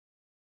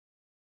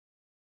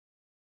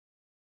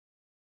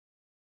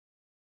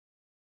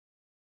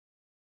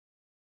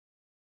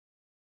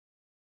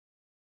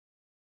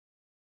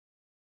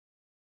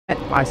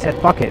I said,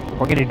 fuck it.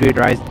 We're gonna do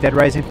Dead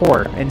Rising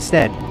 4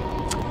 instead.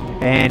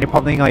 And you're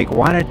probably like,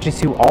 why not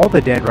just do all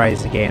the Dead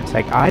Rising games?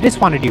 Like, I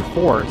just want to do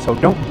 4, so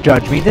don't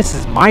judge me. This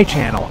is my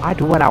channel. I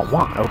do what I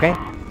want, okay?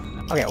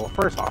 Okay, well,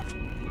 first off,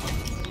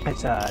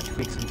 let's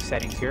tweak some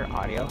settings here.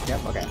 Audio.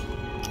 Yep, okay.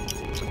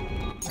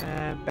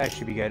 That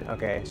should be good.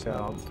 Okay,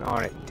 so I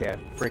want it to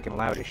freaking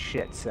loud as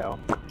shit, so,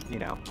 you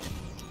know.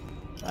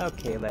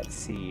 Okay, let's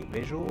see.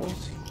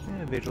 Visuals.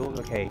 Visuals.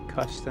 Okay,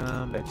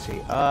 custom. Let's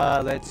see.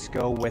 Let's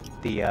go with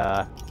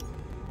the,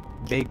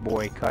 big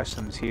boy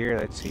customs here.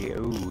 Let's see.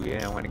 Ooh,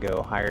 yeah, I want to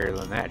go higher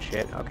than that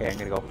shit. Okay, I'm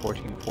going to go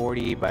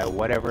 1440 by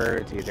whatever.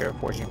 It's either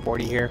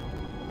 1440 here.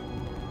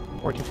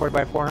 1440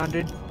 by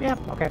 400? Yeah,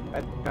 okay.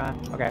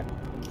 Okay.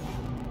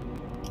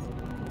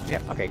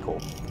 Yep, okay,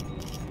 cool.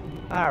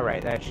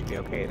 Alright, that should be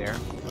okay there.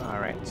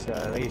 Alright, so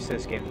at least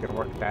this game's going to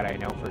work with that, I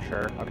know for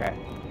sure. Okay.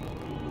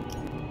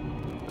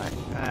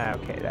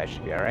 Okay, that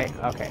should be alright.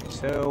 Okay,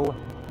 so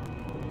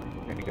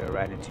I'm going to go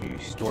right into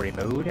story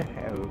mode.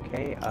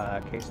 Okay,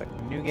 okay, select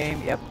new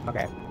game. Yep,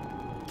 okay.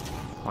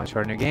 Want to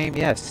start a new game?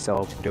 Yes,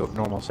 so do it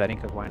normal setting,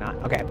 because why not?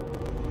 Okay.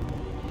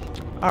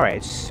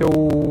 Alright,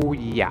 so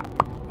yeah.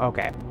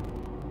 Okay.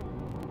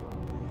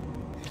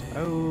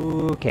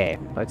 Okay,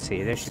 let's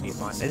see. This should be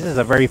fun. This is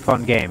a very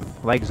fun game.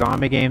 Like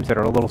zombie games that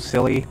are a little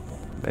silly,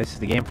 this is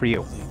the game for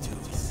you.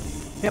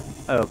 Yep,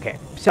 okay.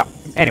 So,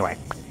 anyway,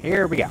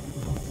 here we go.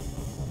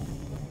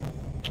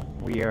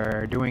 We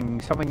are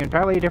doing something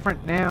entirely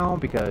different now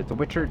because The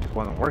Witcher just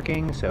wasn't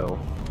working, so...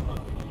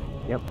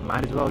 Yep,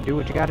 might as well do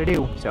what you gotta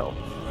do, so...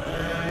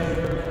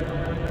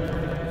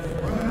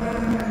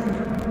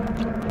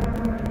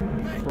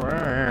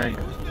 Frank!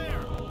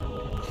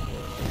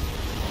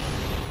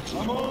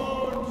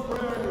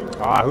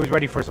 Ah, who's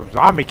ready for some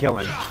zombie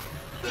killing?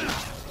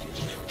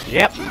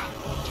 Yep.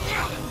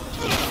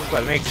 That's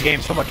what makes the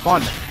game so much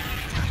fun.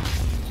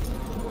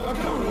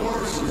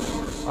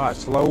 Ah,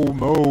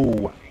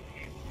 slow-mo.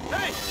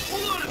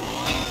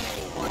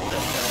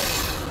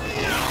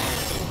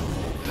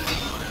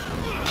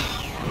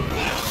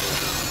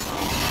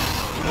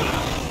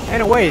 In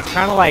a way, it's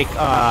kind of like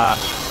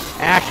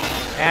Ash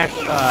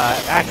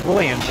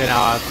Williams in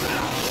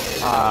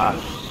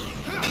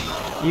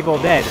Evil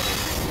Dead.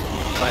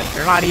 But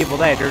they're not Evil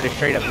Dead, they're just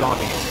straight up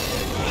zombies.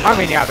 I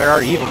mean, yeah, they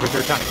are evil because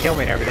they're trying to kill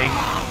me and everything.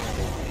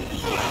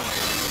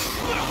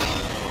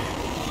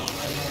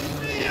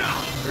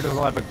 They're just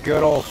like a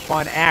good old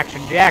fun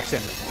action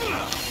Jackson.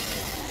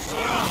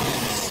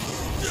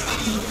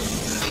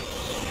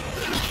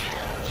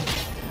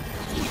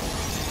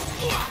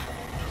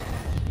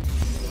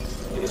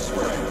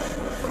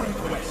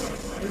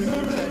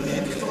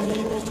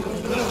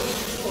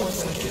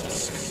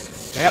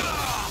 Yep,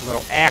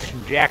 little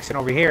action Jackson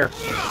over here.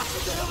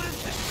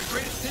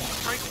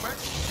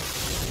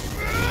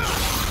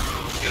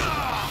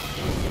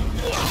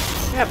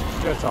 Yep,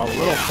 just a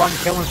little fun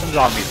killing some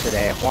zombies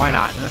today. Why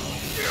not? Huh?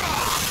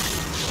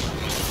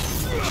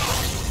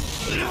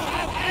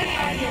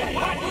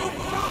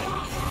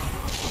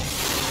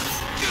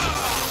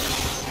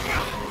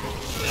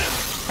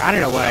 I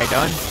don't know what I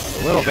done.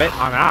 A little bit.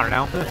 I mean, I don't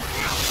know.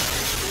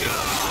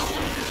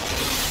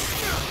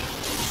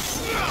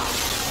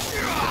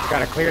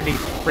 Gotta clear these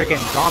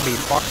freaking zombie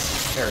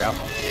fucks. There we go.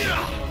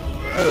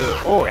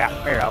 Oh yeah,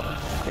 there we go.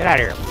 Get out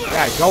of here. Get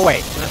out of here. Go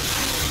away.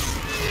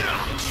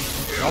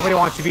 Nobody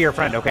wants to be your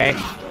friend, okay?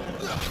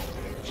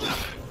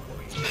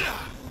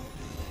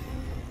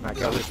 I'll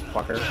kill this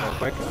fucker real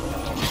quick.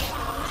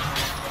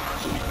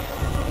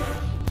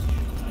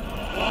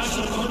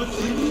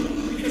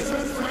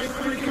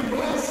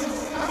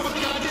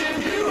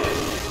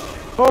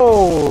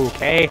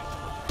 Okay.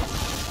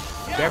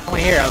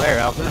 Definitely here. There we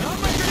go.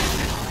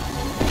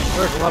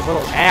 There's a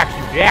little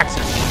action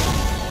Jackson.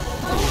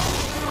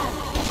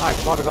 I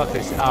thought about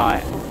this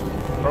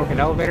broken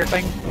elevator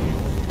thing.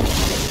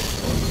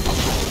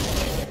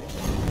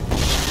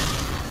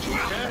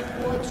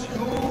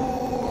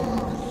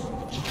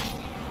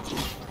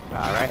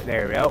 Alright,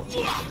 there we go.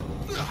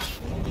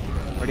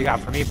 What do you got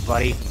for me,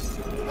 buddy?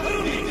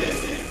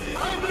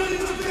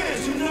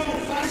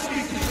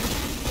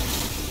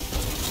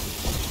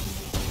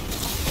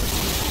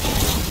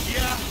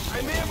 Yeah,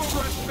 I may have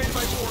overestimated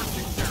my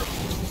forces.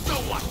 So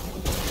what?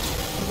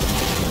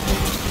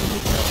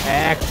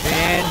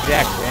 Action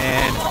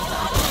Jackson.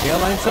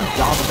 Killing some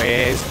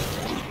zombies.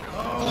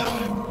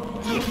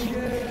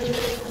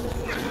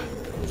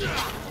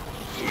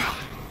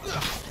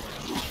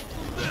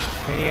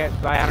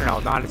 I don't know,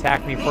 not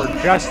attack me for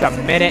just a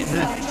minute.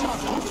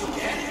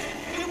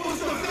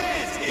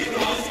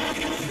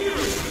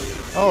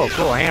 Oh,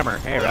 cool hammer.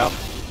 Hey, Ralph.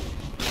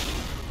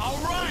 All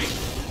right,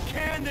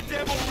 can the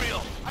devil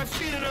reel? I've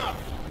seen enough.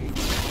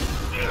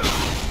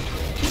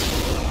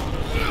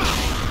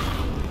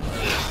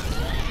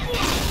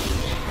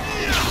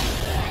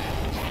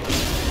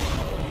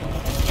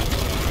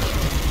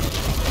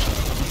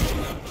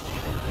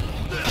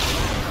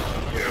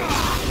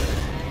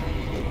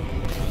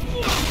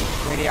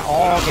 Can you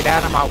all get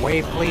out of my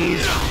way,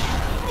 please?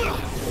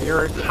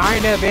 You're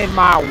kind of in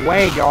my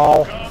way,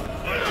 y'all.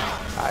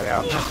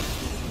 die though.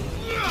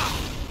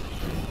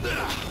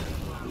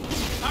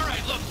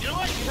 Alright, look, you know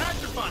what? You had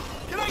your fun.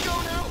 Can I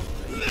go now?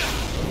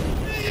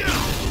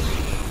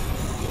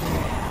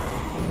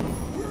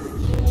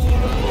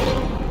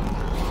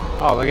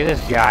 Oh, look at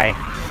this guy.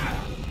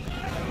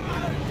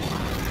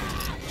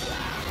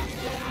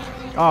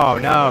 Oh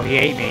no, he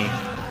ate me.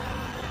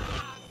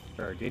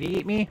 Or did he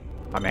eat me?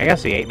 I mean, I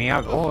guess he ate me.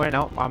 Oh, wait,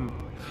 no,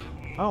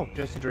 oh,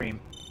 just a dream.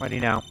 What do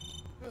you know?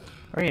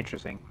 Very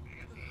interesting.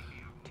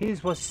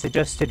 Tease was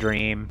just a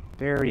dream.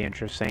 Very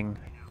interesting.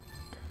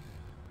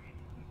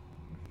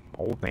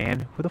 Old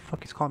man? Who the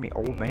fuck is calling me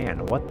old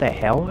man? What the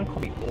hell? Don't call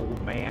me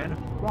old man.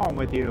 What's wrong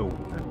with you?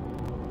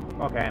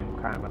 Okay, I'm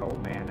kind of an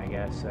old man, I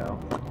guess, so.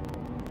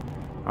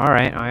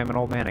 Alright, I am an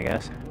old man, I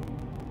guess.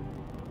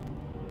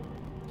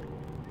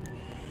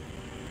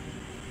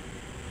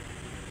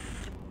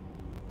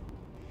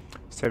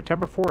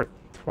 September 4th,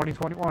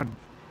 2021.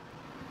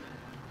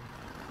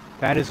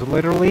 That is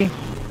literally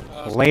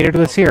later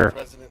this year.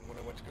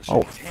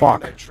 Oh,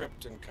 fuck. I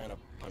tripped and kind of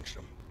punched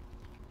him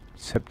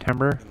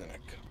September in the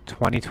neck.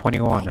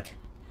 2021. I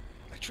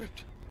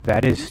tripped.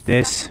 That is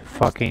this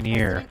fucking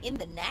year. In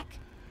the neck?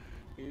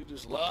 You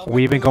just love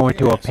We've been going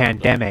through a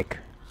pandemic.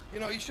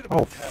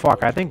 Oh,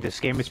 fuck. I think this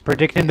game is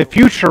predicting the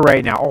future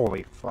right now.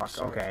 Holy fuck.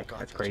 Okay,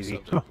 that's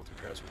crazy.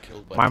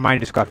 My mind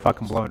just got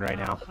fucking blown right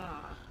now.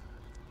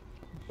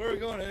 Where are we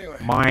going anyway?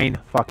 Mind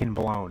fucking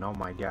blown. Oh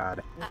my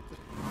god.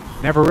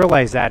 Never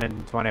realized that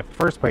when I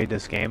first played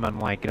this game. I'm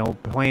like, you know,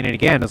 playing it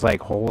again is like,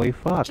 holy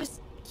fuck.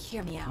 Just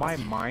hear me out. My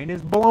mind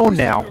is blown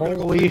now.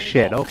 Holy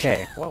shit.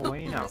 Okay. Well, what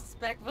do you know?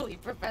 Respectfully,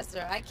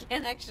 Professor, I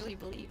can't actually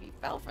believe you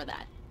fell for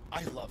that.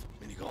 I love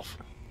mini golf.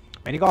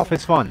 Mini golf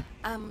is fun.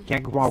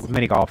 Can't go wrong with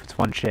mini golf. It's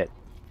fun shit.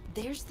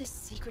 There's this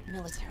secret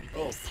military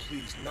Oh, base.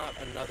 please, not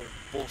another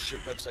bullshit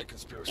website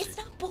conspiracy. It's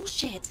not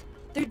bullshit.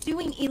 They're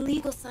doing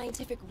illegal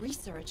scientific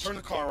research. Turn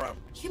the car around.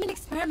 Human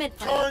experiment.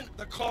 Turn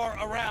the car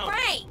around.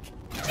 Frank!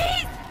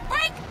 Jeez!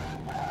 Frank!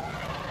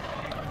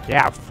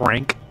 Yeah,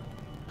 Frank.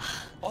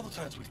 All the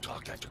times we've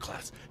talked after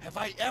class, have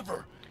I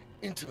ever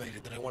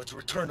intimated that I wanted to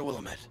return to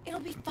Willamette? It'll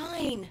be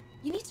fine.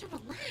 You need to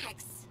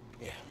relax.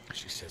 Yeah,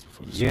 she says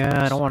before the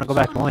Yeah, I don't want to go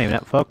back to William.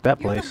 Fuck that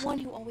You're place. the one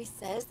who always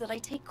says that I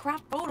take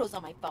crap photos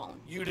on my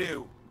phone. You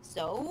do.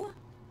 So,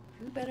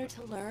 who better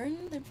to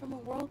learn than from a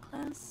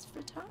world-class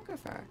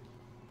photographer?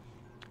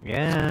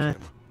 Yeah.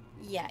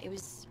 Yeah, it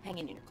was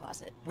hanging in your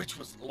closet. Which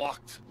was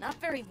locked. Not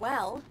very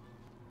well.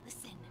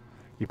 Listen.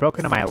 You broke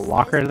into my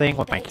locker thing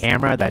with my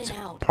camera. That's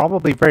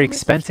probably very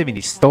expensive, and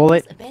you stole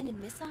it.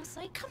 Abandoned missile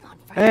site? Come on,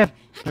 Frank.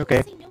 How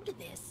okay. can you say no to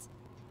this?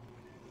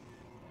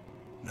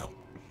 No.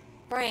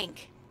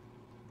 Frank.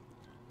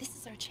 This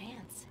is our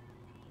chance.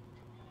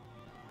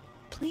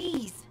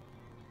 Please.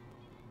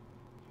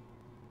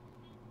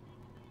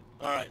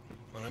 All right,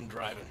 well, I'm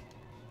driving.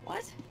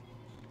 What?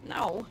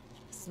 No.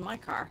 This is my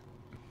car.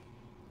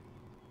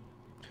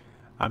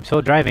 I'm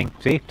still driving.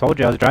 See? Told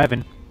you I was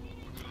driving.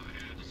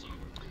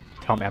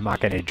 Tell me I'm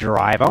not going to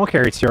drive. I don't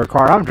care it's your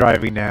car. I'm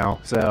driving now,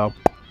 so...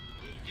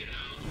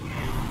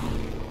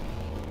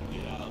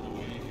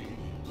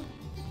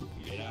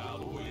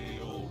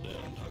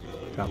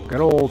 Some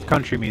good old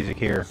country music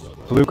here.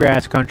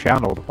 Bluegrass country. I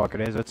don't know what the fuck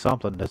it is. It's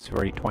something that's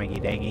very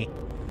twangy-dangy.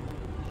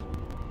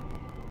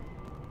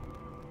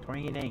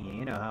 Twangy-dangy.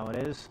 You know how it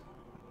is.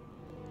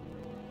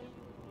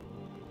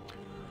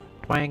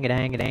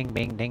 Twang-a-dang-a-dang,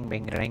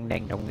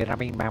 bing-ding-bing-a-dang-dang,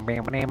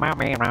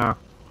 don't-get-a-bing-bang-bang-bang-bang-bang.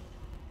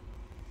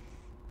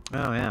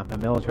 Oh yeah, a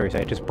military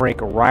site. Just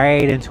break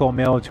right into a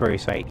military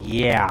site.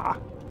 Yeah.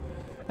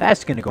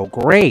 That's gonna go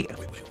great.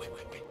 Wait.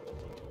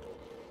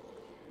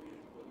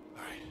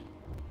 All right.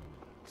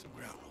 Some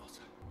ground rules.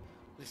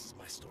 This is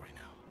my story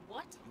now.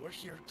 What? You are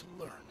here to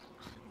learn.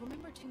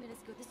 Remember 2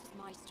 minutes ago, this was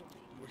my story.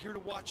 You are here to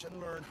watch and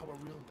learn how a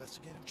real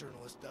investigative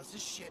journalist does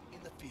his shit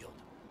in the field.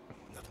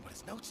 Nothing but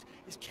his notes,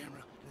 his camera,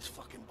 and his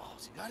fucking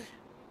balls. You got it?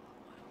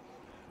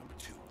 Number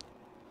 2.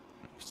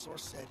 Your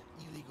source said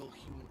illegal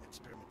human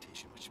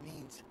experimentation, which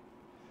means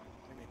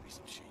there may be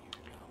some shit you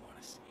do not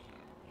want to see.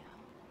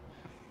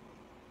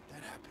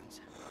 That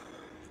happens.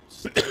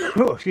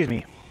 Oh, excuse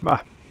me. You'll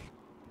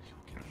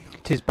get the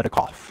note. Tis but a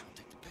cough. We'll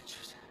take the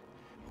pictures.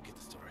 We'll get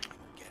the story and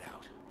we'll get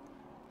out.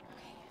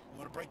 You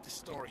want to break the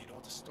story. You don't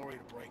want the story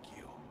to break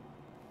you.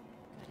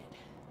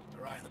 Keep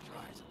your eye on the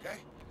prize, okay?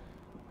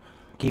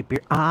 Keep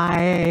your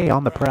eye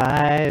on the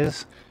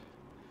prize.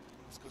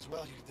 This goes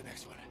well, you get the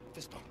next one.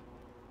 Fist bump.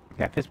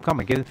 Yeah, fist. Come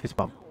on, give it a fist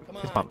bump. Come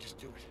Fist on, bump. just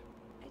do it.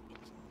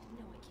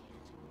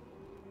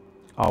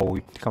 No, I can't. Oh,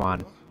 come on.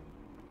 Let me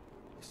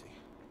see.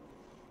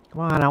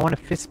 Come on, I want a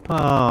fist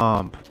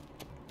pump.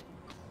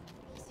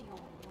 See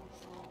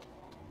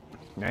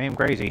you on I am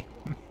crazy.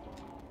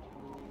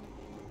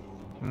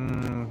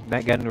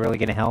 That gun really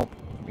gonna help?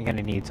 You're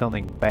gonna need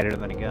something better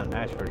than a gun,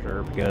 that's for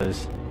sure,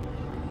 because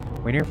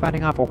when you're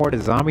fighting off a horde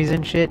of zombies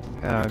and shit,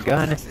 gun. How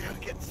to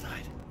get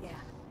inside. Yeah.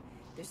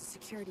 There's a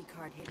security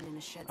card hidden in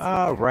a shed.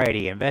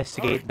 Alrighty,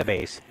 investigate the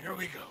base. Here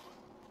we go.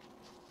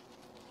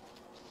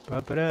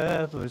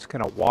 We're just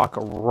gonna walk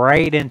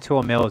right into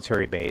a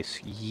military base.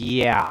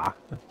 Yeah.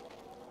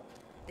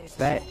 There's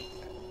That.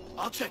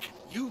 I'll check it.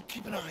 You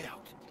keep an eye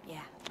out.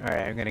 Yeah.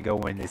 Alright, I'm gonna go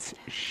in this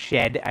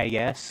shed, I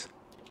guess.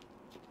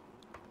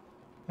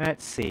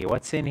 Let's see,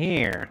 what's in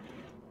here?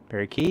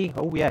 There a key?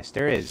 Oh, yes,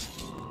 there is.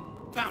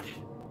 Found it.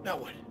 Now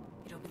what?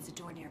 It opens a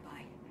door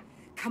nearby.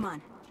 Come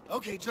on.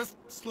 Okay, just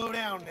slow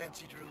down,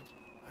 Nancy Drew.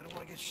 I don't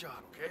want to get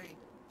shot, okay?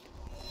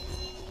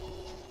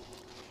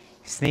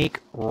 Sneak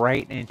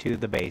right into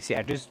the base.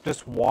 Yeah,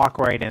 just walk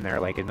right in there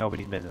like it's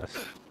nobody's business.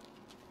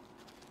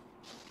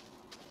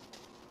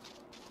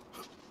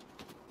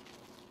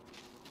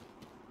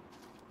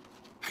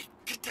 Hey,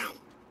 get down.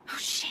 Oh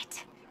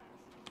shit.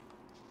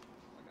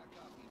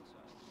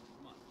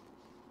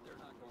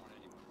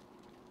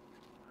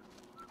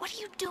 What are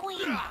you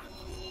doing?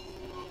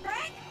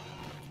 Frank?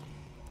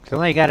 So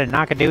now you gotta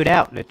knock a dude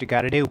out. That you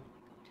gotta do.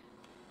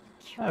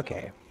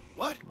 Okay.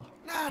 What?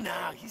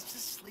 Nah, he's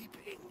just sleeping.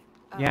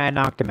 Yeah, I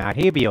knocked him out.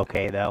 He'll be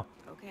okay, though.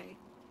 Okay.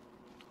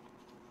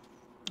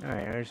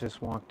 Alright, let's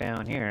just walk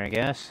down here, I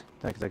guess.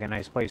 Looks like a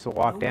nice place to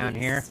walk down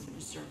here.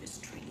 Service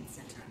training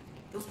center.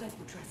 Those guys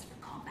were dressed for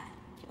combat.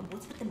 And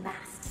what's with the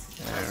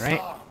masks?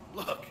 Alright.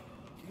 Look,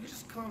 can you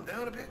just calm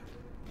down a bit?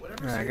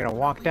 Whatever's Alright, I'm here, gonna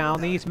walk leave down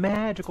that. these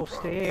magical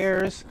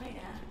stairs. Oh yeah.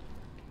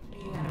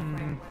 You got a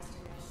friend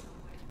Westerners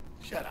somewhere.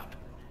 Shut up.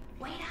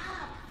 Wait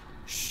up!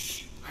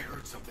 Shh, I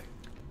heard something.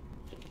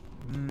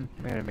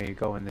 Maybe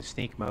go in the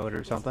sneak mode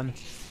or something.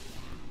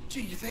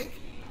 Gee, you think?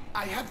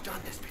 I have done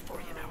this before,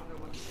 you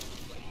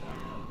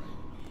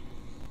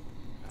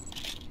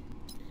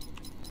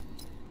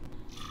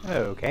know.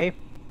 Okay.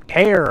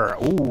 Tear!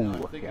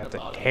 Ooh, got the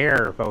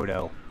tear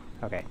photo.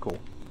 Okay, cool.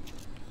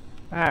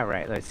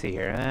 Alright, let's see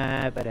here.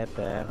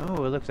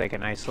 Oh, it looks like a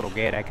nice little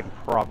gate I can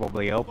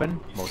probably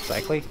open. Most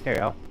likely. There you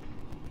go.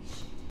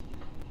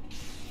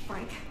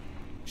 Frank.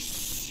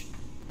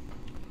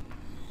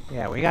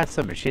 Yeah, we got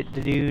some shit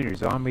to do. There's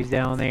zombies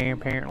down there,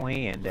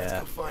 apparently, and,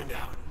 We'll find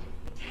out.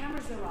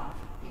 Cameras are off.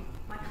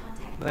 My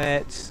contact.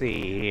 let's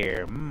see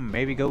here.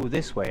 Maybe go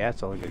this way.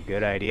 That's like a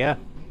good idea.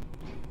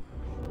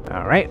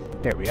 Alright,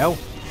 there we go.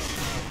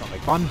 That'll be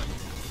fun.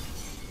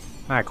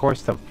 Of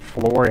course, the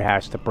floor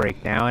has to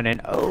break down, and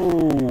oh,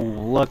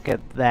 look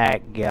at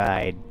that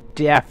guy.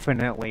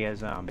 Definitely a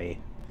zombie.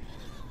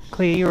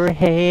 Clear your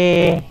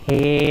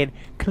head,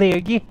 clear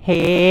your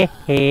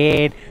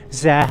head,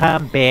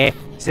 zombie,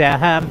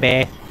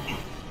 zombie.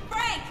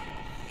 Frank!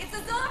 It's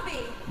a zombie!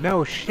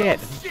 No shit.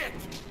 Shit!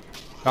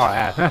 Oh,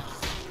 yeah.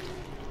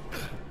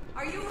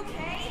 Are you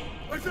okay?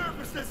 My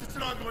therapist says it's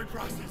an ongoing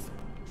process.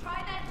 Try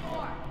that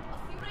door. I'll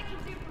see what I can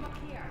do from up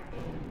here.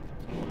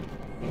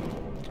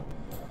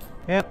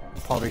 Yep,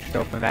 probably should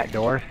open that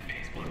door.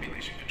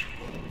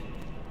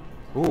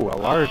 Ooh, a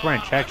large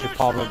wrench. That should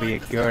probably be a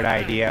good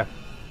idea.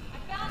 I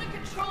found a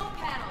control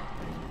panel.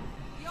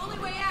 The only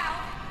way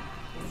out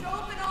is to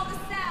open all the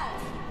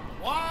cells.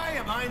 Why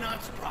am I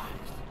not surprised?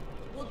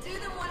 We'll do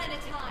them one at a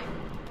time.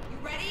 You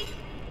ready?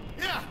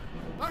 Yeah,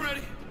 I'm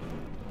ready.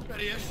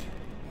 Ready-ish.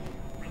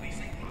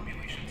 Releasing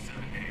population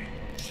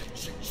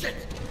 7A. Shit!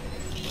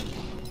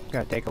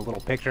 Gotta take a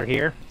little picture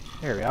here.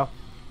 There we go.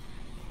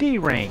 D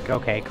rank.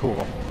 Okay,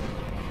 cool.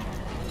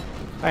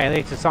 Hey, at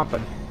least it's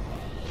something.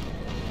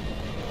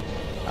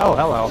 Oh,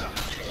 hello.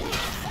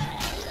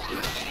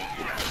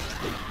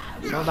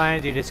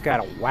 Sometimes you just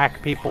gotta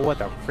whack people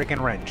with a freaking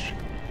wrench.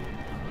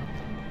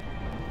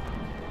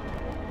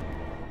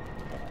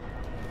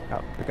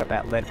 Oh, we got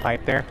that lead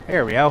pipe there.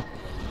 There we go.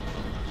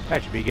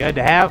 That should be good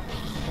to have.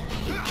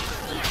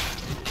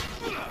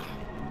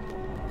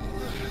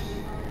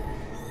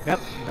 Yep,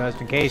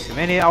 just in case of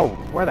any. Oh,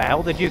 where the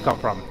hell did you come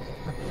from?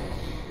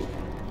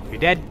 You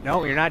dead?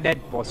 No, you're not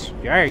dead. Well,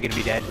 you're gonna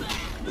be dead.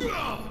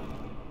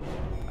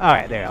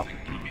 Alright, there you go.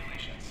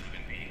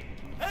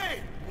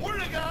 Hey,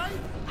 warn a guy!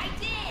 I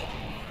did!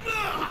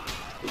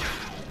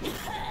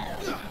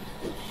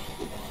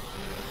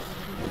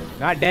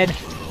 Not dead?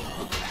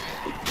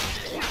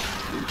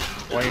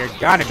 Well, you're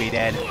gonna be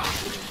dead.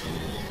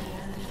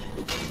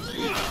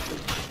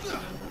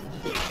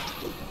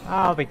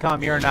 I'll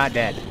become you're not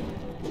dead.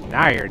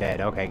 Now you're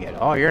dead. Okay, good.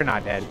 Oh, you're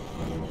not dead.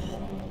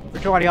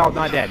 Which one of y'all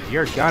not dead?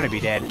 You're gonna be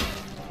dead.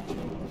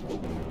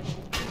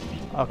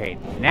 Okay,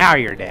 now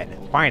you're dead.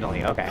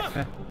 Finally, okay.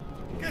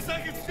 Guess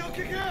I can still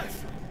kick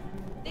ass.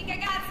 Think I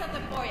got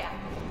something for you.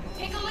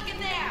 Take a look in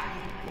there.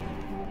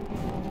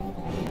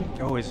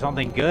 Oh, is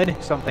something good?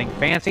 Something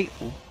fancy?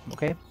 Ooh,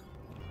 okay.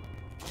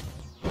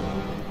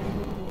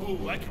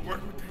 Ooh, I can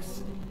work with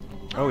this.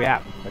 Oh,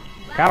 yeah.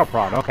 Cattle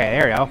prod. Okay,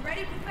 there you go. You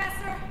ready,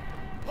 Professor?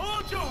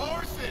 Hold your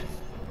horses!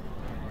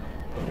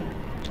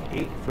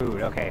 Eat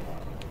food. Okay.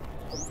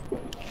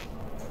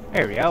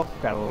 There we go.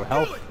 Got a little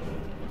help.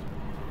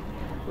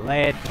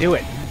 Let's do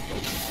it.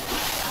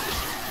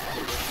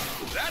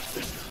 That's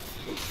it.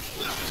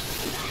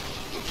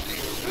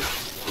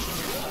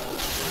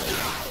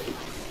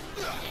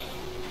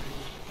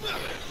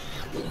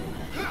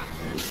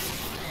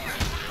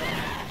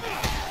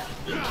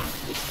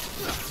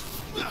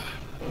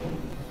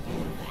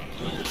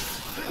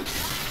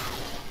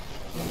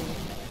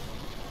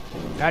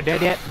 Not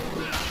dead yet.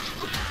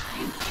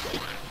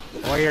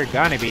 Well, you're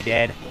gonna be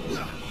dead.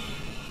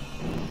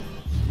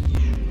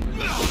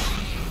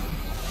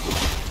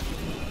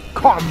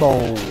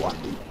 Combo!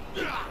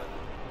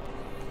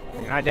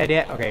 You're not dead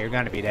yet? Okay, you're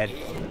gonna be dead.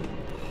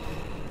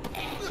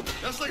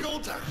 That's like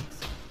old times.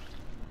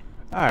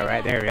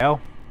 Alright, there we go.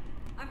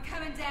 I'm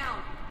coming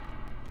down.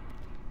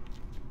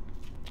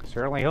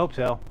 Certainly hope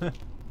so. Wait,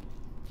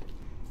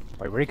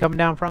 where are you coming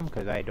down from?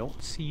 Because I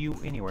don't see you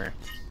anywhere.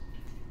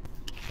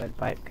 Lead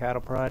pipe,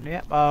 cattle prod.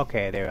 Yep,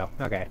 okay, there we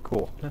go. Okay,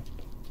 cool.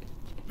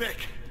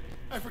 Vic,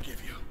 I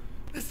forgive you.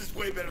 This is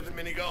way better than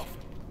mini golf.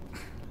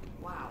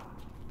 Wow.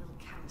 Little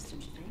callous,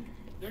 don't you think?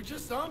 They're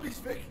just zombies,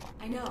 Vic.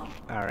 I know.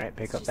 Alright,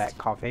 pick up that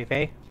coffee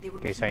in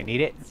case I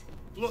need it.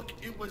 Look,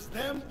 it was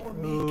them or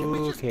me. Can we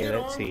just Okay, get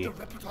let's on see. with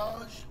the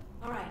reportage?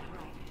 All right.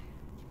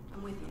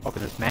 I'm with you.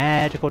 Open this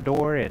magical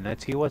door and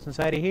let's see what's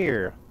inside of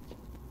here.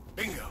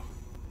 Bingo.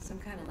 Some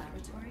kind of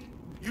laboratory?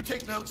 You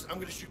take notes. I'm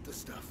gonna shoot this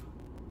stuff.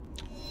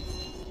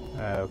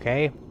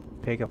 Okay,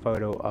 take a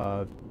photo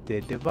of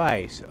the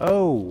device.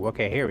 Oh,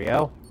 okay, here we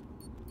go.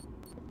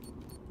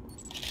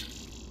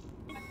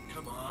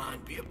 Come on,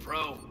 be a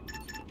pro.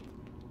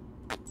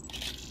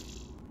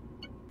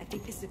 I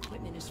think this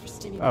equipment is for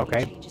stimulating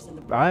Okay. changes in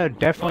the I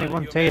definitely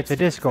wouldn't say it's a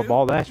disco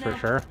ball, that's for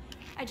sure.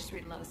 I just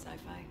read a lot of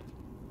sci-fi.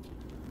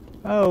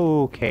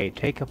 Okay,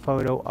 take a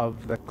photo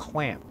of the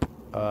clamp.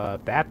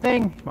 That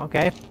thing?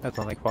 Okay, that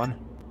sounds like fun.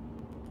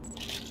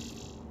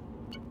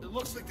 It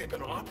looks like they've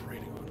been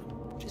operating on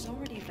them. There's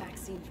already a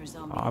vaccine for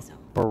zombieism.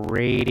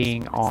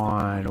 Operating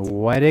on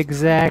what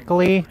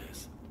exactly?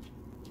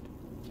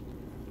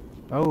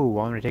 Oh,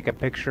 I'm gonna take a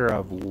picture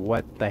of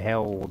what the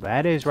hell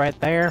that is right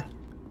there.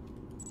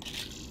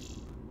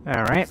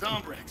 Alright.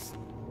 Zombrex.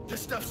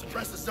 This stuff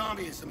suppresses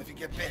zombieism if you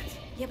get bit.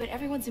 Yeah, but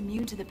everyone's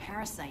immune to the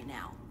parasite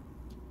now.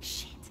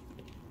 Shit.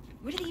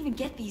 Where did they even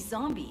get these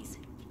zombies?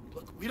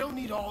 Look, we don't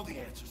need all the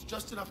answers,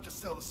 just enough to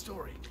sell the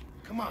story.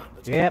 Come on,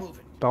 let's Yep, get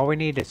moving. all we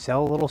need to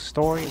sell a little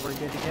story, we're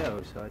good to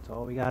go, so that's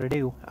all we gotta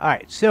do.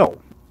 Alright, so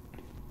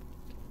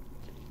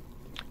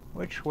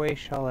which way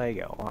shall I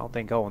go? I don't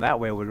think going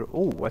that way would...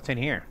 Ooh, what's in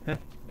here?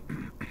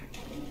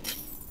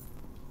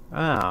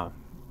 Ah,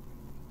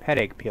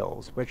 headache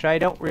pills, which I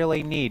don't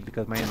really need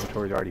because my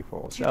inventory is already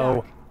full, Too so...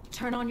 dark.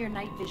 Turn on your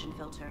night vision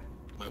filter.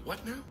 My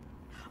what now?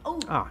 Oh,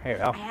 here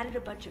we go. I added a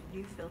bunch of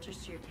new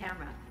filters to your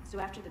camera, so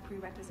after the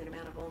prerequisite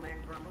amount of old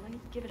man grumbling,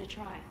 give it a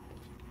try.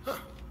 Huh.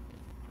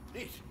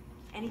 Neat.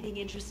 Anything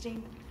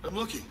interesting? I'm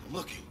looking.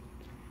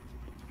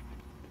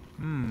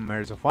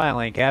 There's a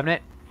filing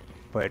cabinet,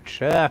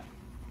 which,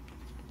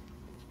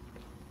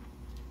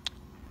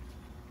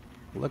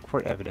 look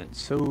for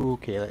evidence.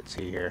 Okay, let's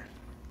see here.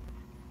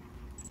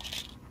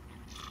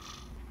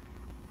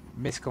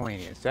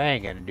 Miscellaneous. That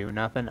ain't gonna do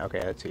nothing.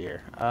 Okay, let's see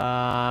here.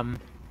 Oh,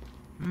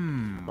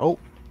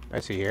 I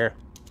see here.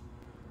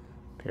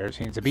 There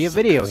seems to be a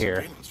video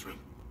here.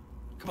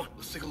 Come on,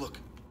 let's take a look.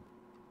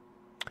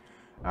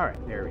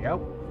 Alright, there we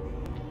go.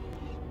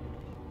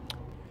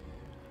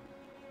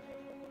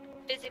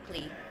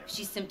 Physically,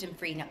 she's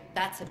symptom-free. Now,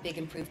 that's a big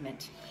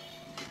improvement.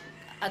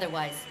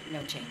 Otherwise,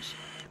 no change.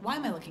 Why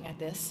am I looking at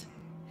this?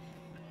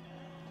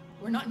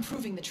 We're not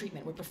improving the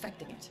treatment, we're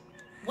perfecting it.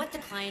 What the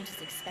client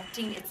is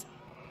expecting,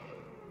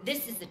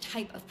 this is the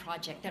type of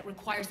project that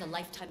requires a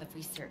lifetime of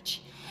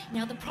research.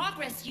 Now, the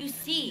progress you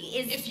see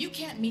is... If you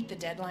can't meet the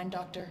deadline,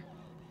 Doctor,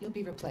 you'll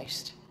be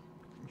replaced.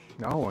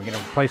 No, we're gonna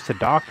replace the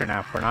doctor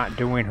now for not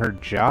doing her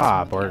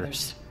job or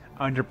Others.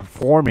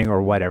 underperforming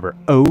or whatever.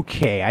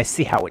 Okay, I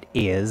see how it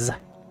is.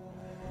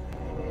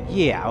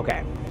 Yeah,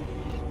 okay.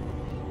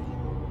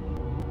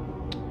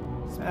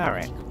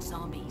 Alright. Experimenting on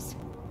zombies.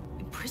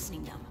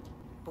 Imprisoning them.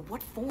 But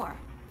what for?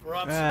 For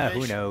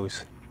observation. Who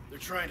knows? They're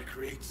trying to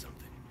create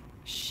something.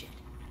 Shit.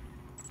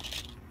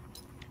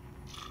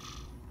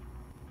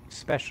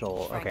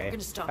 Special, Frank, we're okay.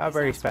 gonna stop How these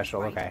very assholes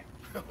special, right okay.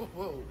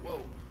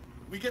 Whoa.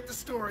 We get the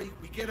story,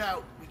 we get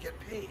out, we get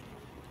paid.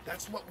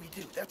 That's what we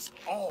do. That's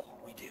all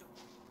we do.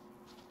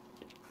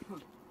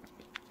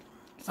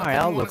 Alright,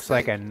 that looks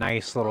like a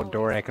nice little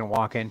door I can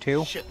walk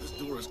into. Shit, this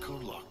door is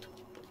code locked.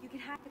 You can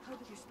hack the code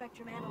with your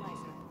Spectrum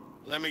Analyzer.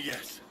 Let me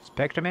guess.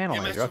 Spectrum You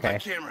Analyzer, messed with okay. my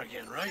camera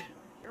again, right?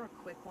 You're a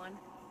quick one.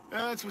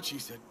 That's what she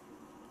said.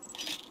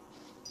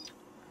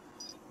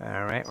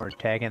 Alright, we're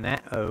tagging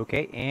that.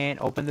 Okay, and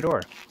open the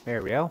door.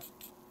 There we go.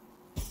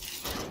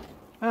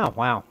 Oh,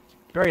 wow.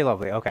 Very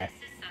lovely, okay.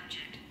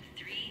 Subject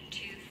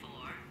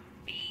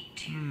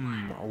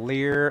 324B21.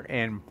 Leer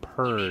and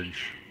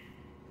purge.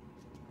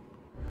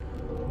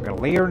 We're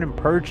gonna leer and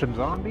purge some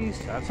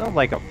zombies? That sounds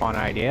like a fun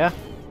idea.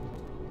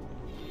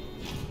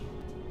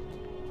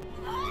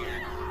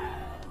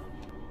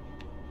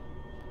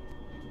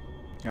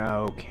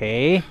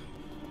 Okay.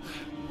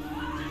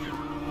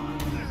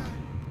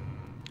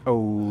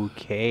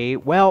 Okay,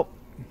 well...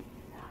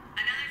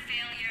 Another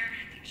failure.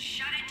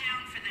 Shut it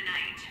down for the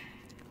night.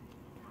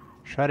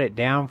 Shut it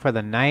down for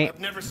the night. I've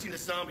never seen a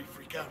zombie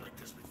freak out like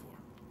this before.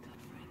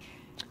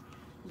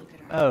 Look at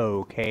her.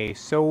 Okay,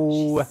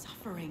 so... She's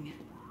suffering.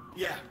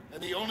 Yeah,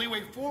 and the only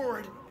way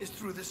forward is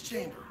through this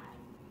chamber.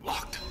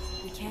 Locked.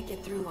 We can't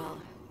get through all.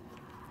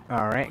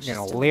 Alright, She's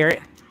gonna still leer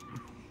in it.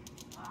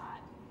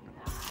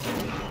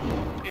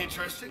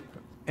 Interesting.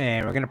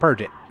 And we're gonna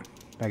purge it.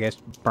 I guess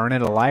burn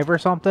it alive or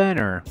something,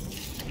 or...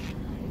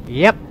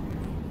 Yep.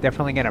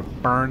 Definitely gonna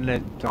burn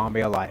the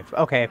zombie alive.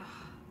 Okay.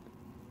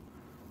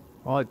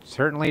 Well, it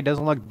certainly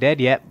doesn't look dead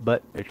yet,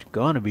 but it's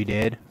gonna be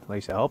dead. At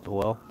least I hope it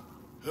will.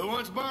 Who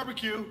wants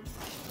barbecue?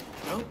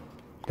 No?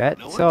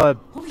 That's a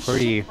Holy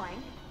pretty... shit, Frank.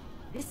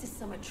 This is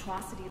some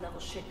atrocity level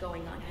shit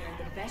going on here,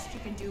 and the best you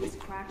can do is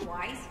crack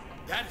wise?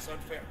 That is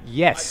unfair.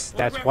 Yes,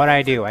 that's what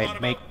I do. I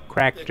make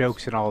crack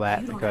jokes and all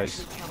that You don't because...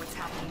 actually care what's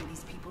happening to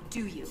these people,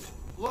 do you?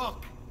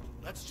 Look,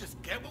 let's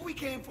just get what we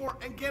came for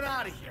and get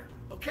out of here,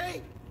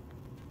 okay?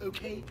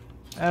 Okay?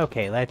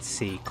 Okay, let's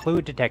see.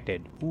 Clue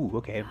detected. Ooh,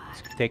 okay.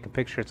 Let's take a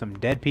picture of some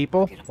dead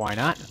people. Why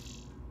not?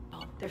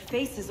 Their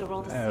faces are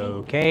all the same.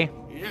 Okay.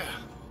 Yeah.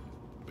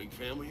 Big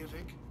family, you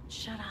think?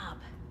 Shut up.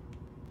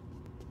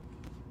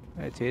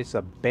 Let's see. It's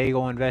a big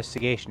ol'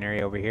 investigation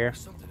area over here.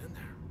 Something in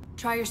there.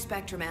 Try your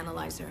spectrum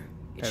analyzer.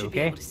 It should be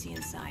Okay. able to see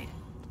inside.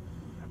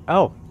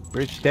 Oh,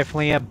 there's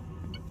definitely a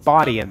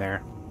body in there.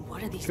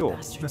 What are these Cool.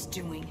 bastards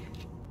doing?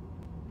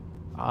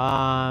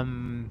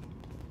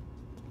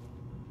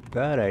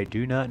 That I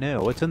do not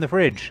know. What's in the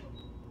fridge?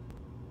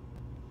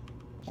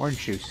 Orange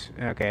juice.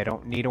 Okay, I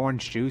don't need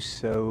orange juice,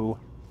 so...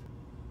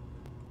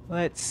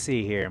 Let's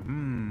see here.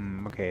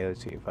 Okay,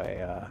 let's see if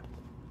I,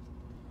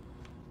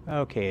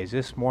 Okay, is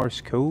this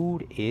Morse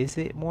code? Is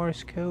it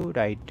Morse code?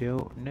 I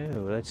don't know.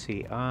 Let's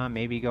see.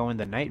 Maybe go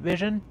into night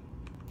vision?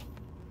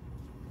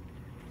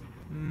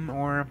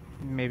 Or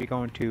maybe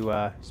go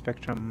into,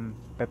 spectrum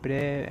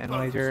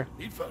analyzer. Photos.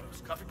 Need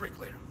photos. Coffee break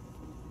later.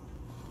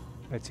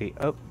 Let's see.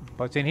 Oh,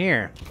 what's in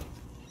here?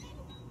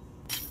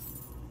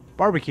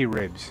 Barbecue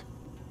ribs.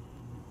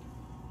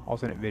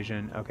 Alternate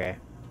vision. Okay.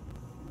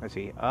 Let's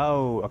see.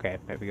 Oh, okay.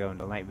 Maybe go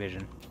into night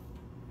vision.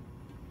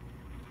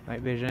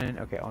 Night vision.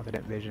 Okay,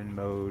 alternate vision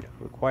mode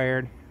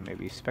required.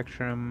 Maybe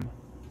spectrum.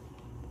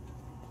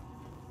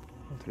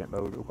 Alternate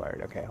mode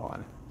required. Okay, hold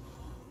on.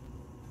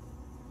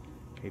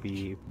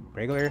 Maybe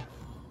regular.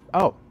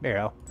 Oh, there we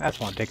go. That's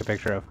one to take a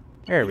picture of.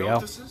 There we You know go.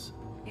 what this is?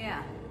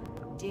 Yeah.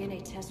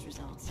 DNA test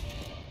results.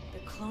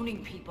 They're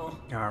cloning people.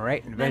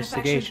 Alright, Manufacturing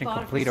investigation fodder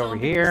for complete over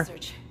zombie here.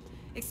 research.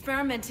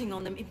 Experimenting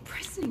on them,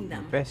 imprisoning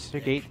them.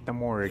 Investigate the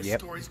morgue. This Yep.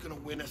 story's gonna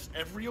win us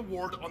every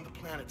award on the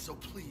planet, so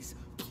please,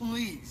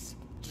 please,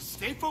 just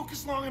stay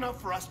focused long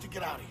enough for us to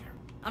get out of here.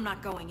 I'm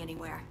not going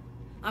anywhere.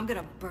 I'm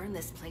gonna burn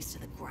this place to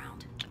the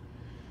ground.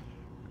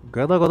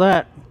 Good luck with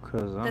that,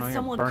 because I know That's you're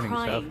someone burning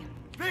crying.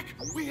 stuff. Vic,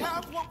 we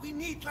have what we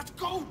need. Let's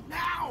go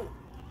now.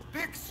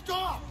 Vic,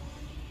 stop.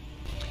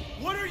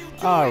 What are you doing?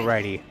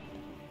 Alrighty.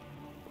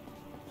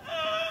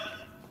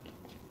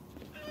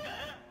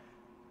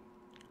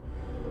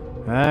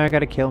 I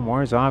gotta kill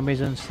more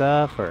zombies and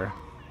stuff, or...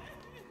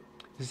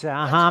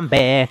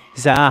 Zombie,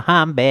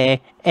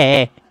 zombie,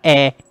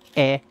 clear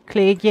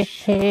your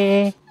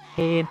head,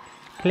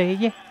 clear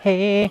your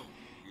head.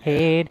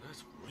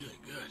 That's really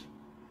good.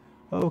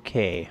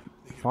 Okay,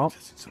 well,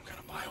 This is some kind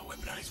of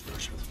bioweaponized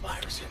version of the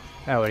virus.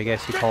 that would I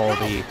guess you call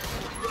the...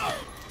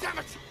 Damn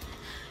it!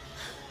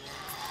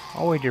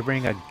 Oh, wait, you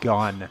bring a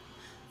gun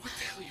What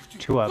the hell are you doing?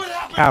 to a What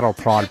happened? cattle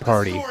To prod get the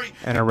party, story.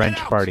 and a Get wrench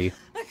out. party,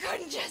 I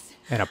couldn't just.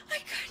 and a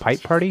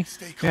pipe party?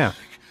 Stay calm, Yeah. Vic.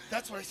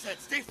 That's what I said.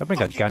 Stay Don't bring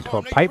a fucking gun to calm.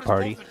 a Now you pipe put us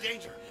party. both in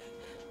danger.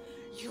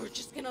 You were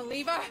just gonna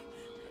leave her?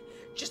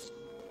 Just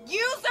use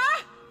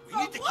her?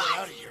 We need to get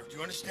out of here. Do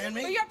you understand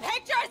me? For your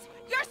pictures!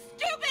 Your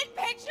stupid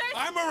pictures!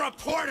 I'm a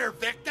reporter,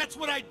 Vic. That's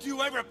what I do.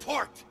 I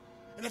report.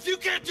 And if you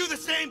can't do the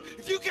same,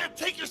 if you can't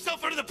take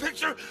yourself out of the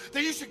picture,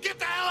 then you should get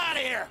the hell out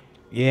of here.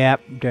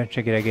 Yep, don't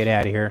you gotta get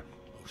out of here.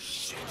 Oh,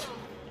 shit.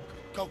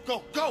 Go,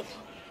 go, go.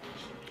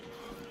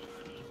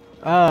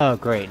 Oh,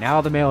 great.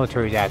 Now the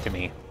military's after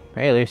me.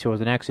 Hey, at least there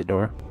was an exit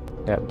door.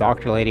 That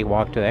doctor lady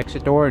walked to the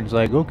exit door and was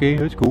like, okay,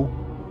 that's cool.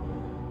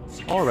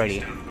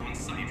 Alrighty.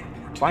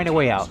 Find a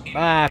way out.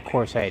 Ah, of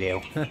course I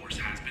do.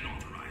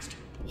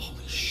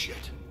 Holy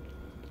shit.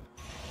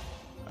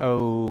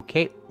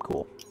 Okay,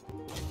 cool.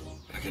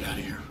 Gotta get out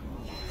of here.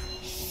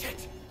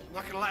 Shit. I'm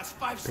not gonna last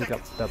 5 Pick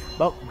up seconds.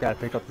 the... Oh, gotta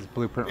pick up this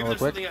blueprint Maybe real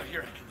there's quick. something out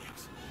here I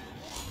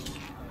can use.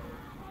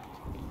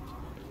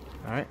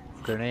 Alright,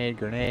 grenade,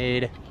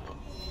 grenade.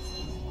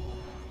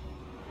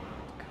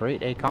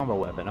 Create a combo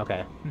weapon,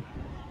 okay.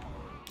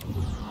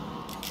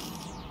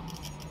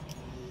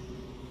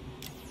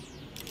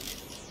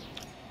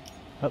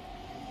 Oh.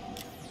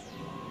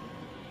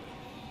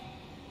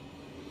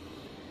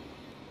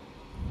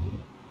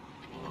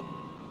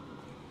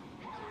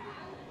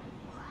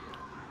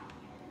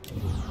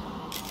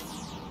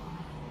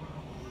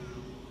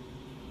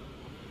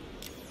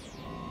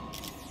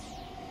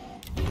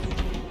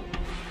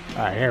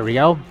 Alright, here we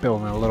go.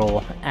 Building a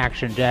little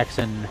Action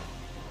Jackson.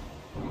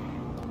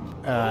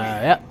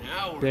 Yep.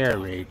 Now we're There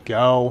talking. we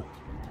go.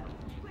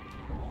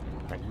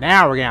 But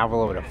now we're gonna have a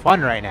little bit of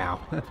fun right now.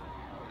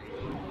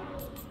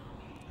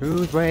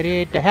 Who's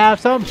ready to have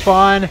some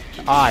fun?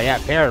 Ah, yeah,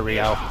 there we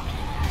go.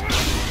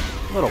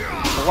 Little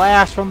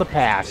blast from the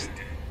past.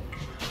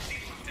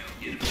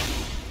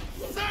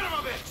 Son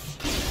of a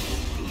bitch!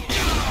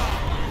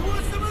 You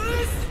want some of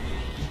this?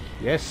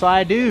 Yes,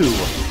 I do.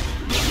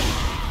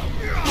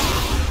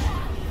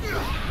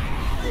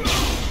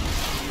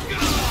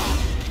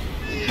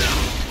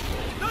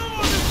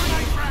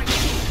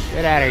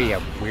 Get out of here,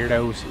 you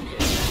weirdos.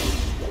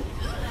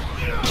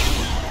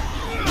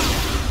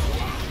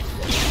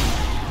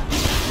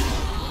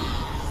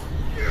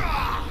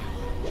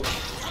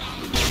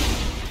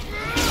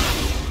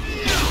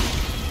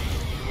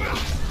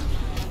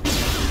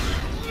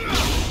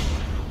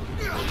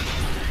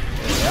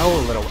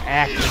 Oh, little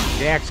action,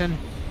 Jackson.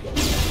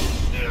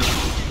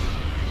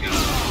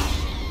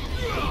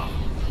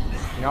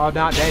 Y'all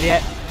not dead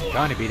yet?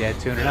 Gonna be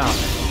dead soon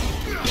enough.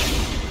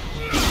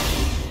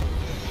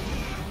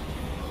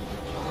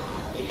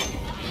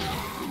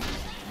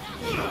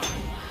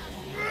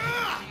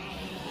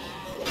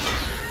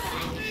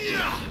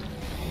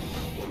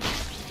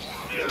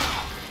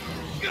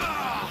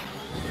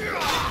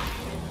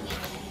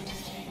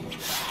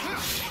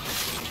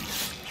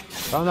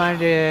 Sometimes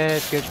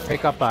just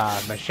pick up a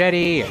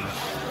machete and...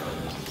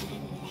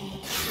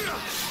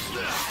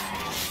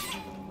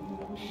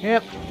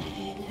 Yep.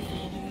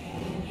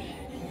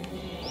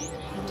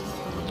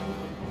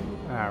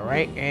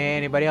 Alright,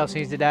 anybody else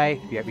needs to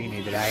die? Yep, you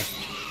need to die.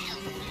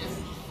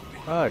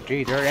 Oh,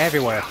 gee, they're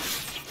everywhere.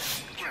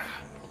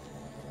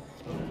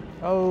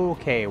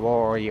 Okay, well,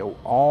 are you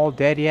all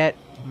dead yet?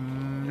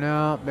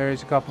 No,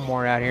 there's a couple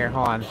more out here.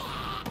 Hold on.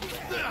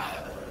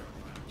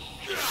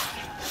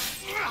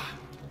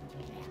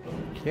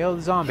 Kill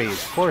the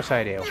zombies. Of course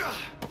I do.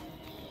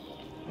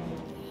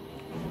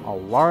 A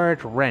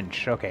large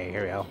wrench. Okay,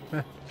 here we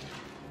go.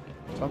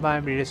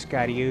 Sometimes you just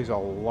gotta use a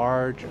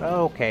large...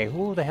 Okay,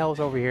 who the hell's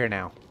over here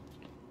now?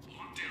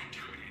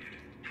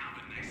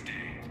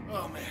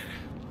 Oh, man.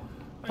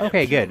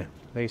 Okay, good.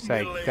 At least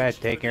I gotta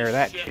take care of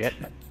that shit.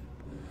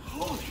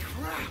 Holy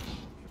crap.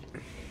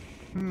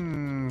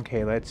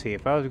 Okay, let's see.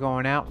 If I was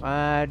going out,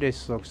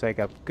 this looks like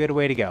a good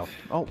way to go.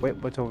 Oh, wait,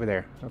 what's over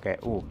there? Okay,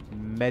 ooh,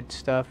 med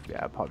stuff.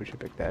 Yeah, I probably should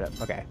pick that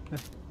up. Okay.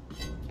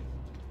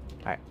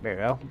 Alright, there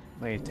we go.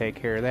 Let me take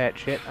care of that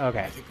shit.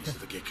 Okay. I think this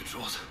is the gate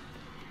controls.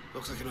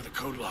 Looks like another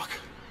code lock.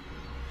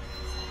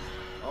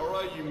 All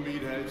right, you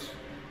meatheads.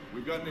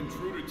 We've got an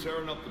intruder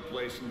tearing up the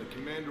place, and the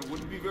commander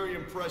wouldn't be very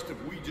impressed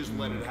if we just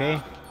let it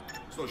happen.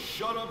 So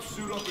shut up,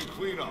 suit up, and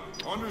clean up.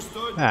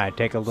 Understood?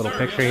 Take a little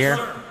picture here.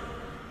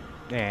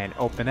 And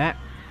open that.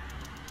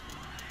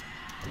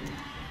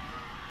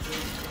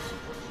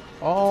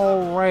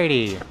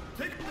 Alrighty.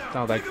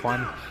 Sounds like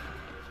fun.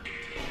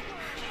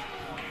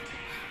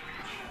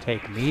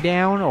 Take me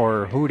down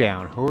or who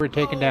down? Who are we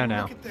taking down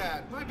now? Look at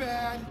that. My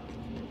bad.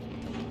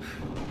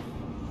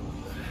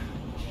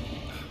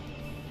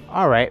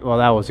 Alright, well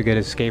that was a good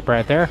escape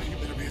right there. You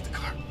better be at the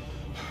car.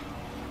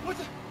 What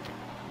the?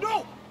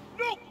 No!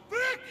 No!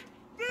 Vic!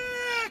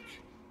 Vic!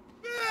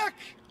 Vic!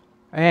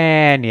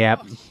 And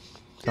yep.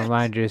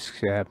 Sometimes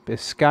just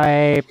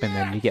escape and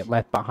then you get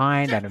left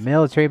behind at a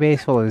military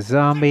base full of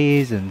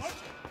zombies and...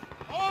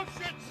 Oh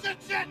shit! Shit!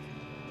 Shit!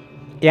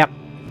 Yep.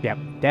 Yep.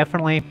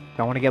 Definitely.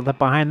 Don't want to get left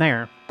behind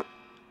there.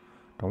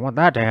 Don't want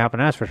that to happen,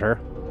 that's for sure.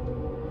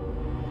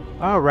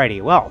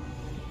 Alrighty, well.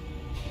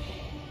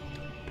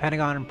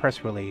 Pentagon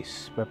press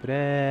release.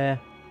 Okay,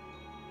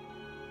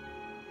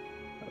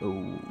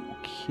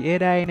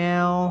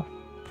 now.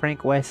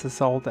 Frank West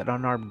assaulted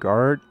unarmed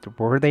guard.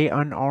 Were they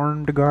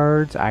unarmed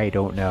guards? I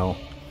don't know.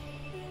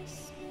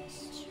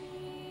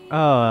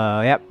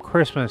 Oh, yep.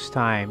 Christmas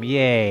time.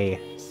 Yay.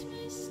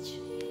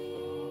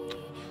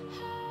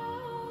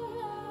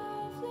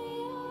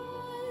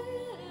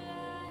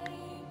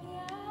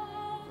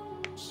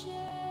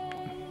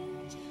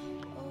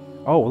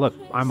 Oh, look,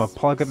 I'm a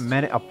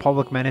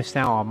public menace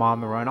now. I'm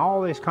on the run.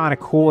 All this kind of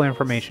cool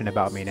information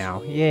about me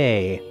now.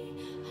 Yay.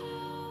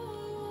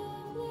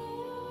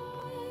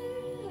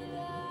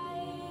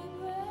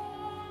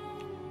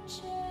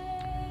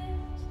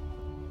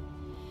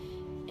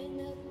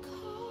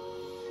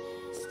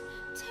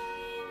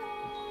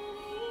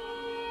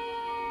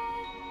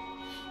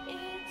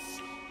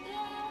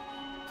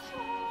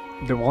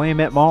 The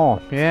Willamette Mall,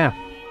 yeah.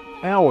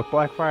 Oh, with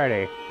Black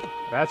Friday.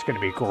 That's going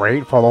to be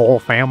great for the whole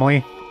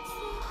family.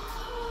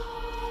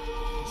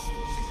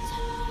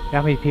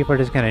 How many people are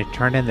just going to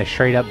turn into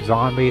straight up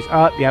zombies?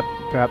 Oh, yep,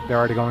 they're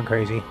already going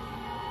crazy.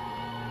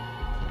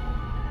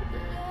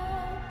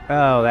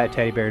 Oh, that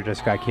teddy bear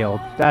just got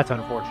killed. That's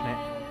unfortunate.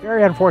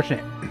 Very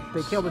unfortunate.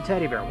 They killed a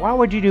teddy bear. Why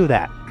would you do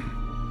that?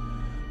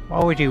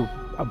 Why would you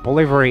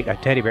obliterate a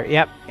teddy bear?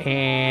 Yep,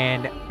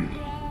 and...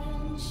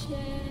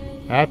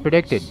 as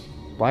predicted.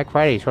 Black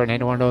Friday is turning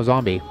into one of those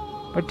zombies.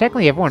 But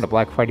technically everyone at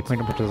Black Friday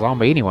pretty much a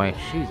zombie anyway.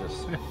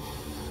 Jesus.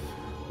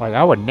 Like,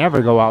 I would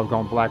never go out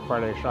going Black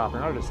Friday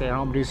shopping. I would just stay at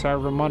home and do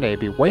Cyber Monday. It'd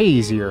be way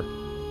easier.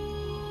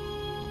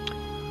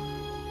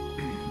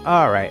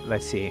 Alright,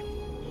 let's see.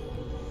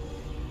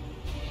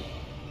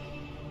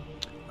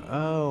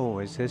 Oh,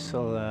 is this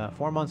 4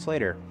 months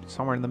later?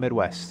 Somewhere in the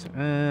Midwest.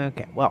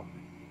 Okay, well.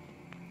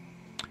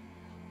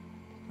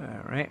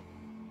 Alright.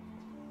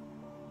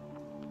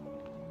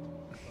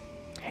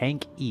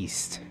 Hank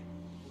East.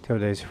 So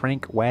there's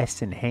Frank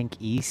West and Hank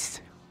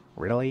East.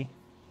 Really?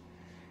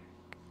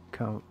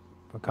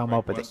 Come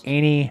up with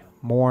any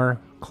more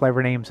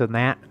clever names than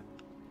that?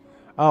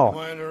 Oh. Am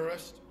I under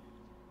arrest?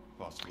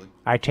 Possibly.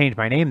 I changed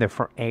my name to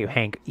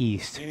Hank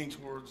East. Leaning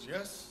towards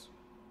yes.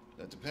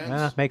 That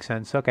depends. Makes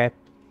sense. Okay.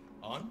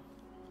 On?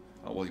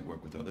 How well you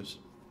work with others.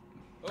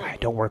 Oh, I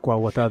don't work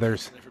well with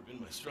others. it's never been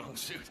my strong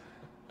suit.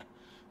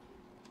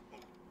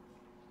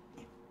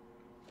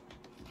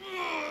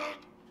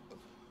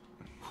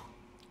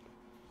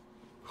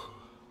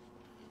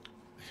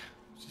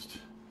 Just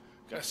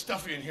got a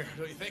stuffy in here,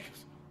 don't you think?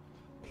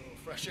 A little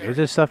fresh air. Is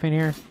there stuff in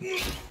here?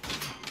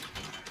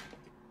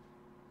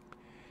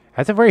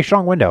 That's a very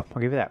strong window.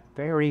 I'll give you that.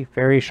 Very,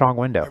 very strong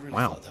window. I really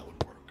Wow. thought that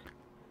would work.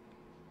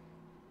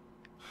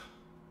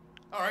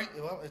 All right,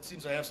 well, it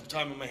seems I have some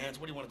time on my hands.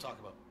 What do you want to talk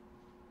about?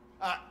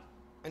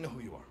 I know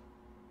who you are.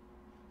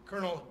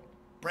 Colonel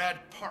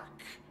Brad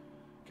Park,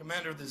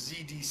 commander of the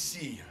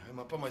ZDC. I'm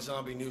up on my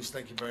zombie news.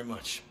 Thank you very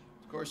much.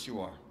 Of course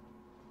you are.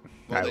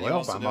 I then you will.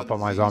 also I'm know up that on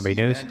my the zombie ZDC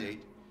news.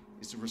 mandate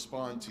is to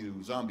respond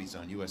to zombies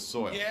on U.S.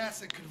 soil.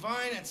 Yes, and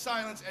confine and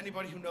silence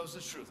anybody who knows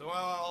the truth. Well,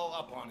 I'll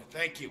up on it.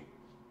 Thank you.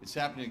 It's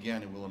happening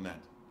again in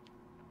Willamette.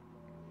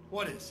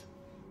 What is?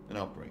 An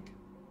outbreak.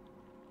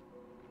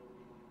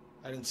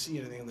 I didn't see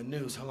anything on the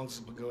news. How long has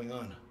it been going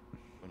on?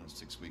 Going on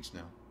 6 weeks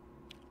now.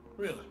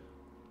 Really?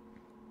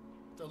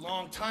 It's a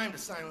long time to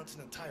silence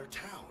an entire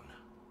town.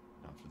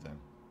 Not for them.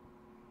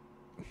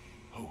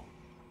 Who?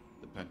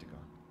 The Pentagon.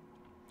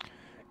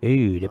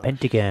 Ooh, the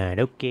Pentagon.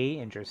 Okay,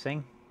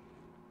 interesting.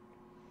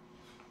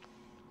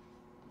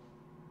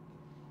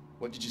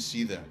 What did you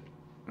see there?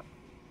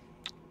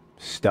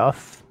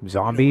 Stuff,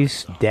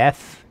 zombies,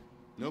 death.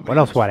 Nobody What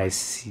else knows, would I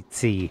Frank.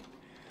 see?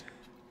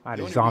 I had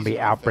The a only zombie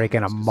reason I outbreak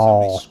in found a was 'cause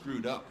mall. somebody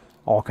screwed up.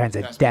 All kinds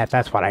of That's death. what-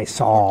 That's what I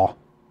saw.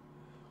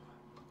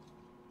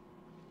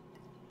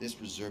 This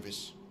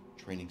reservist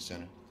training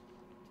center.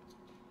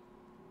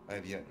 I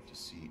have yet to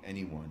see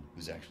anyone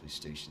who's actually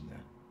stationed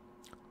there.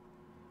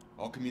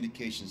 All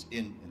communications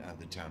in and out of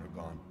the town are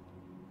gone.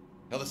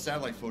 Now the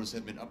satellite photos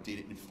have been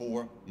updated in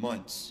 4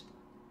 months.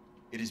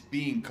 It is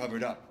being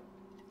covered up.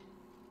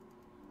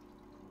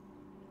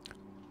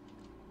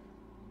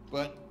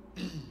 But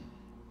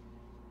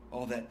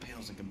all that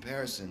pales in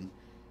comparison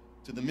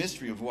to the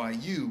mystery of why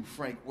you,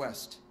 Frank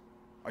West,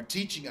 are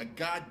teaching a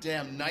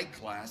goddamn night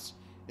class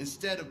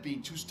instead of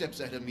being 2 steps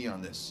ahead of me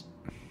on this.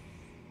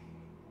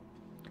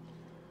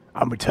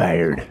 I'm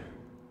retired.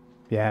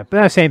 Yeah,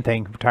 but same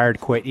thing. Retired,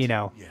 quit. You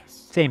know, Yes.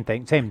 same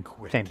thing. Same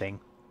thing.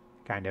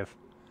 Kind of.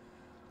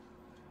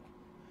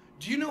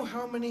 Do you know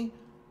how many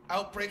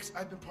outbreaks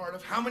I've been part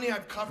of? How many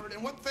I've covered?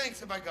 And what thanks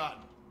have I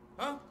gotten?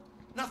 Huh?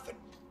 Nothing.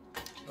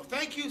 No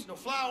thank yous, no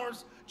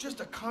flowers, just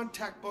a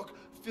contact book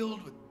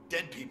filled with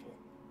dead people.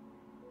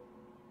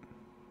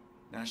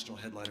 National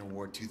Headliner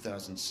Award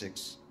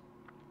 2006.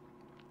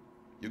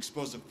 You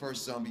exposed the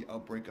first zombie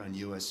outbreak on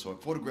U.S. soil.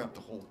 Photographed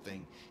the whole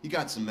thing. You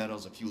got some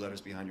medals, a few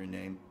letters behind your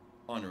name.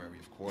 Honorary,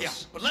 of course. Yeah,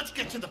 but let's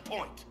get to the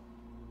point.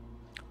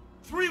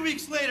 3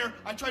 weeks later,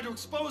 I tried to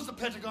expose the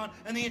Pentagon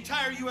and the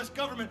entire U.S.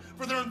 government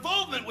for their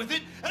involvement with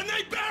it, and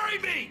they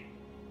buried me!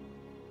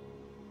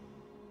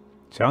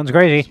 Sounds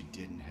crazy. You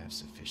didn't have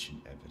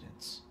sufficient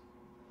evidence.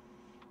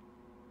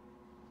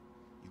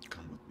 You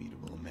come with me to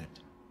Willamette.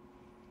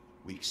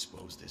 We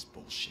expose this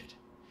bullshit.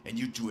 And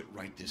you do it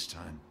right this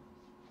time.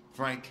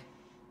 Frank,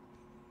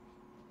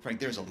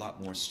 there's a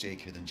lot more at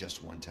stake here than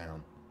just one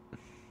town.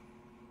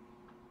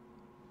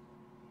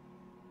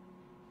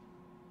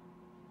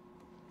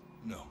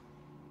 No.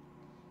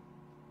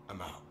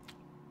 I'm out.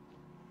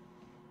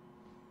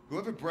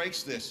 Whoever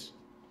breaks this,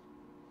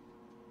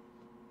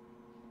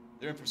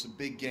 they're in for some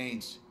big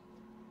gains.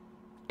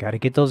 Gotta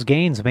get those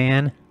gains,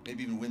 man.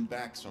 Maybe even win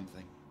back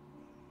something.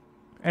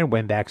 And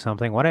win back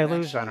something. What'd I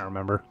lose? I Actually- don't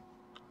remember.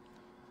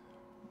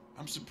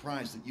 I'm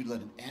surprised that you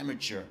let an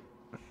amateur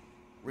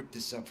rip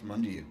this up from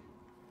under you.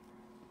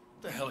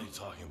 What the hell are you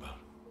talking about?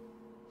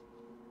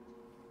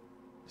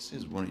 This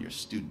is one of your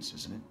students,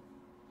 isn't it?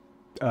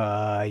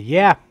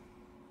 Yeah.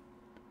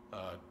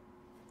 I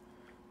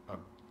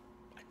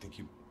think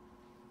you...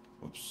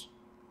 Whoops.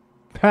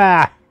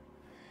 Ha!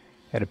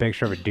 Had a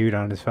picture of a dude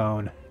on his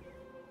phone.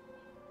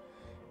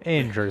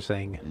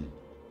 Interesting.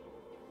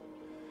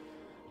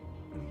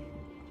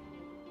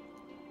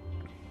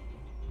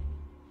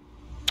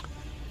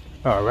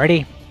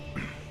 Alrighty.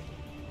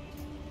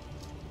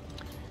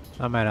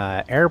 I'm in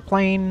an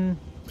airplane,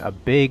 a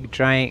big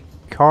giant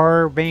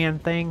car van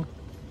thing.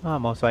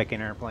 Almost like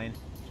an airplane.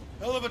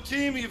 Hell of a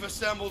team you've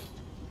assembled.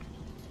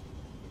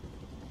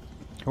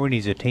 Who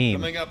needs a team?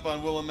 Coming up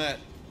on Willamette.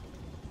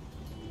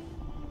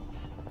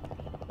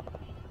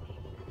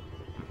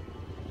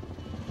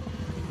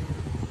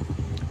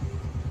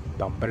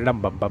 Bum ba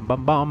dum bum bum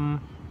bum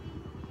bum.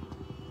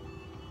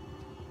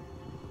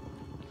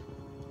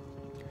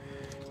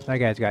 That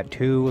guy's got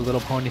 2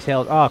 little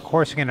ponytails. Oh, of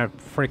course, you're gonna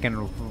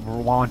freaking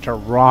launch a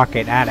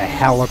rocket at a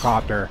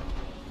helicopter.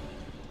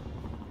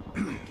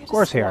 Of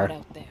course they are.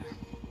 Out there.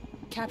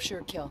 Capture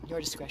or kill, your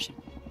discretion.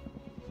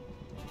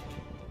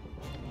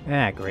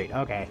 Ah, great.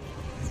 Okay.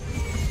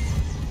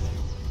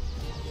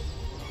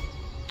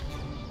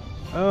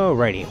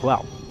 Alrighty.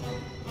 Well.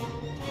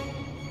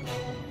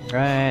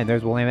 And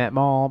there's Willamette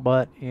Mall,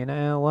 but you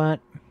know what?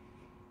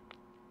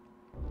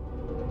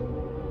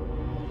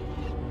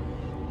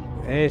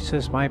 this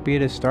just might be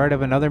the start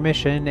of another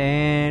mission,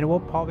 and we'll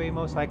probably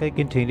most likely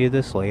continue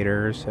this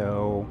later,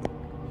 so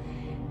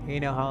you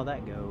know how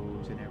that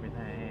goes and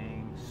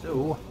everything.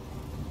 So,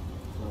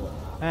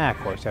 of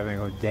course, everything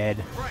goes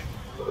dead.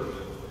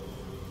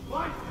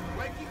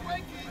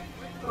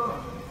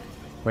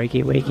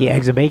 Wakey, wakey,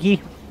 eggs and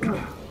bakey?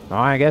 Oh,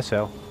 I guess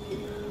so.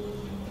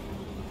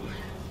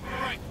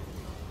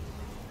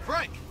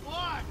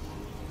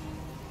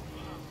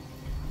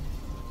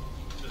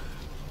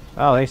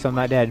 Oh, at least I'm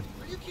not dead.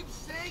 You keep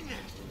saying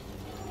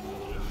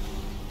that.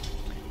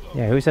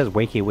 Yeah, who says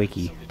wakey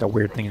wakey? It's a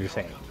weird thing to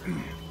say.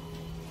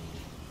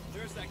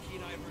 There's that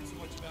keen I've heard so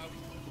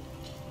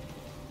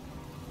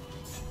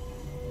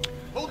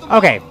much about.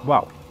 Okay,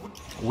 well,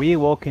 we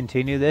will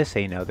continue this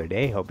another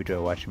day. Hope you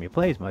enjoy watching me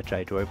play as much as I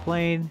enjoy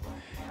playing.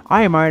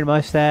 I am Iron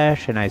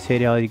Mustache, and I say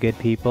to all you good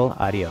people,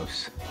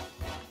 adios.